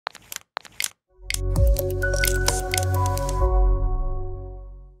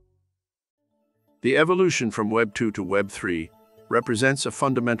The evolution from Web 2 to Web 3 represents a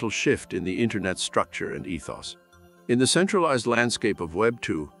fundamental shift in the Internet's structure and ethos. In the centralized landscape of Web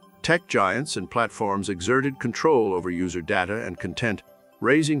 2, tech giants and platforms exerted control over user data and content,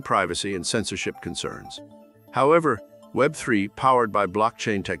 raising privacy and censorship concerns. However, Web 3, powered by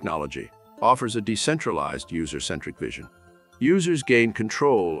blockchain technology, offers a decentralized user-centric vision. Users gain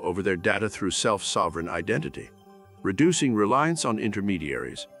control over their data through self-sovereign identity, reducing reliance on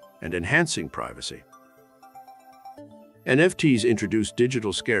intermediaries and enhancing privacy. NFTs introduce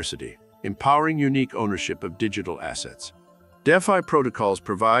digital scarcity, empowering unique ownership of digital assets. DeFi protocols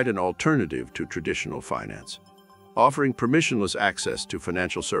provide an alternative to traditional finance, offering permissionless access to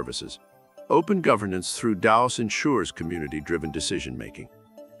financial services. Open governance through DAOs ensures community-driven decision-making.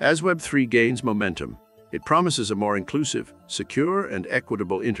 As Web 3 gains momentum, it promises a more inclusive, secure, and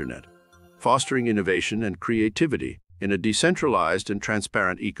equitable Internet, fostering innovation and creativity in a decentralized and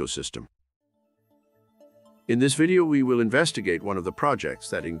transparent ecosystem. In this video, we will investigate one of the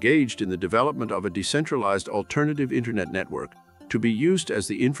projects that engaged in the development of a decentralized alternative Internet network to be used as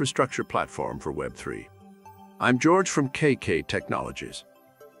the infrastructure platform for Web 3. I'm George from KK Technologies.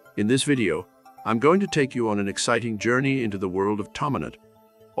 In this video, I'm going to take you on an exciting journey into the world of TomiNet,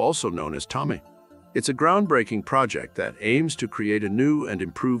 also known as Tomi. It's a groundbreaking project that aims to create a new and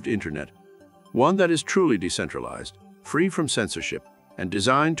improved Internet, one that is truly decentralized, free from censorship, and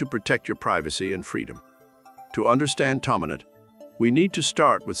designed to protect your privacy and freedom. To understand TomiNet, we need to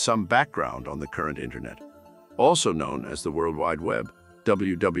start with some background on the current Internet, also known as the World Wide Web,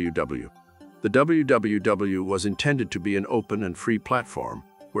 WWW. The WWW was intended to be an open and free platform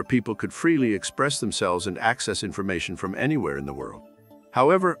where people could freely express themselves and access information from anywhere in the world.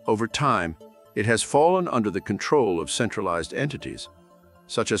 However, over time, it has fallen under the control of centralized entities,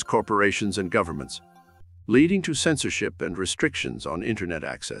 such as corporations and governments, leading to censorship and restrictions on Internet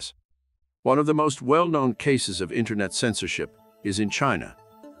access. One of the most well-known cases of Internet censorship is in China,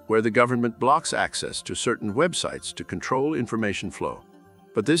 where the government blocks access to certain websites to control information flow.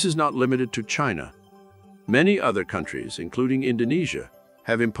 But this is not limited to China. Many other countries, including Indonesia,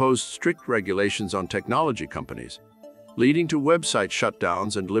 have imposed strict regulations on technology companies, leading to website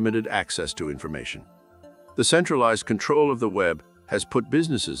shutdowns and limited access to information. The centralized control of the web has put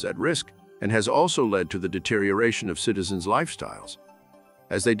businesses at risk and has also led to the deterioration of citizens' lifestyles,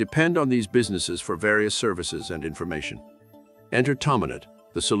 as they depend on these businesses for various services and information. Enter TomiNet,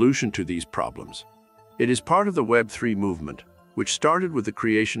 the solution to these problems. It is part of the Web 3 movement, which started with the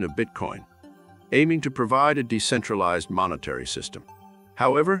creation of Bitcoin, aiming to provide a decentralized monetary system.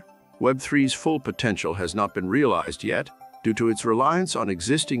 However, Web 3's full potential has not been realized yet due to its reliance on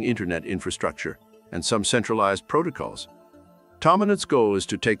existing Internet infrastructure and some centralized protocols. TomiNet's goal is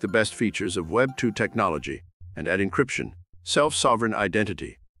to take the best features of Web 2 technology and add encryption, self-sovereign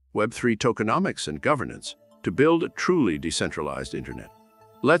identity, Web 3 tokenomics, and governance to build a truly decentralized Internet.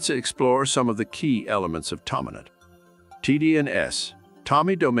 Let's explore some of the key elements of TomiNet. TDNS,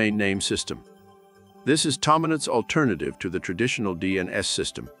 Tomi Domain Name System. This is TomiNet's alternative to the traditional DNS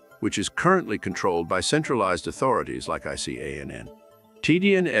system, which is currently controlled by centralized authorities like ICANN.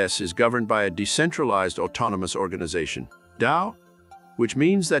 TDNS is governed by a decentralized autonomous organization, DAO, which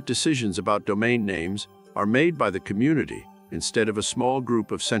means that decisions about domain names are made by the community instead of a small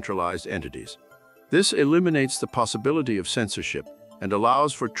group of centralized entities. This eliminates the possibility of censorship and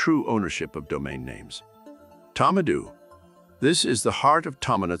allows for true ownership of domain names. TomiDAO. This is the heart of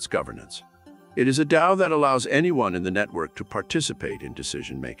TomiNet's governance. It is a DAO that allows anyone in the network to participate in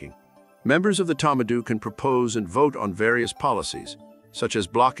decision-making. Members of the TomiDAO can propose and vote on various policies, such as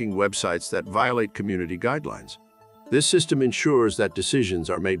blocking websites that violate community guidelines. This system ensures that decisions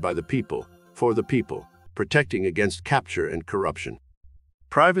are made by the people, for the people, protecting against capture and corruption.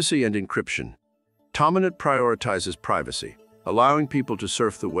 Privacy and encryption. TomiNet prioritizes privacy, allowing people to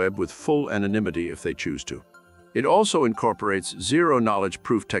surf the web with full anonymity if they choose to. It also incorporates zero-knowledge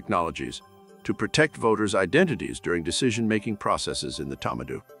proof technologies to protect voters' identities during decision-making processes in the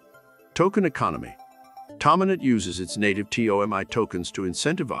TomiDAO. Token economy. TomiNet uses its native TOMI tokens to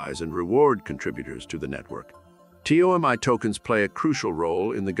incentivize and reward contributors to the network. TOMI tokens play a crucial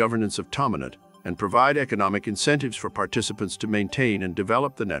role in the governance of TomiNet and provide economic incentives for participants to maintain and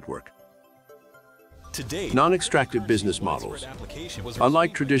develop the network. Non-extractive business models.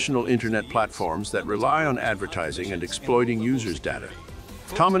 Unlike traditional Internet platforms that rely on advertising and exploiting users' data,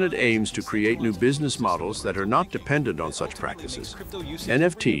 TomiNet aims to create new business models that are not dependent on such practices.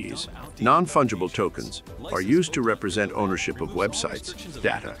 NFTs, non-fungible tokens, are used to represent ownership of websites,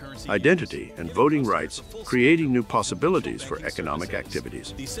 data, identity, and voting rights, creating new possibilities for economic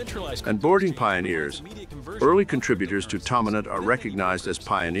activities. And boarding pioneers, early contributors to TomiNet are recognized as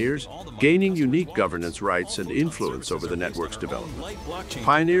pioneers, gaining unique governance rights and influence over the network's development.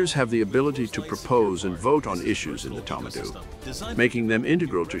 Pioneers have the ability to propose and vote on issues in the TomiDo, making them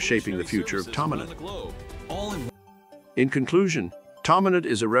integral to shaping the future of TomiNet. In conclusion, TomiNet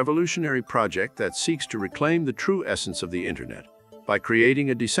is a revolutionary project that seeks to reclaim the true essence of the Internet by creating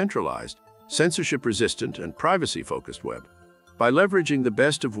a decentralized, censorship-resistant, and privacy-focused web. By leveraging the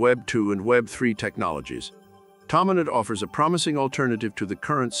best of Web 2 and Web 3 technologies, TomiNet offers a promising alternative to the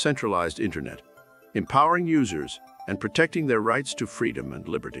current centralized Internet, empowering users and protecting their rights to freedom and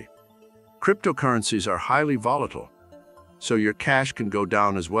liberty. Cryptocurrencies are highly volatile, so your cash can go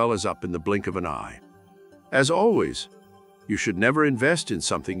down as well as up in the blink of an eye. As always, you should never invest in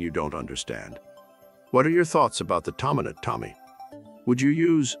something you don't understand. What are your thoughts about the TomiNet TOMI? Would you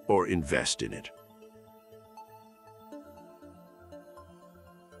use or invest in it?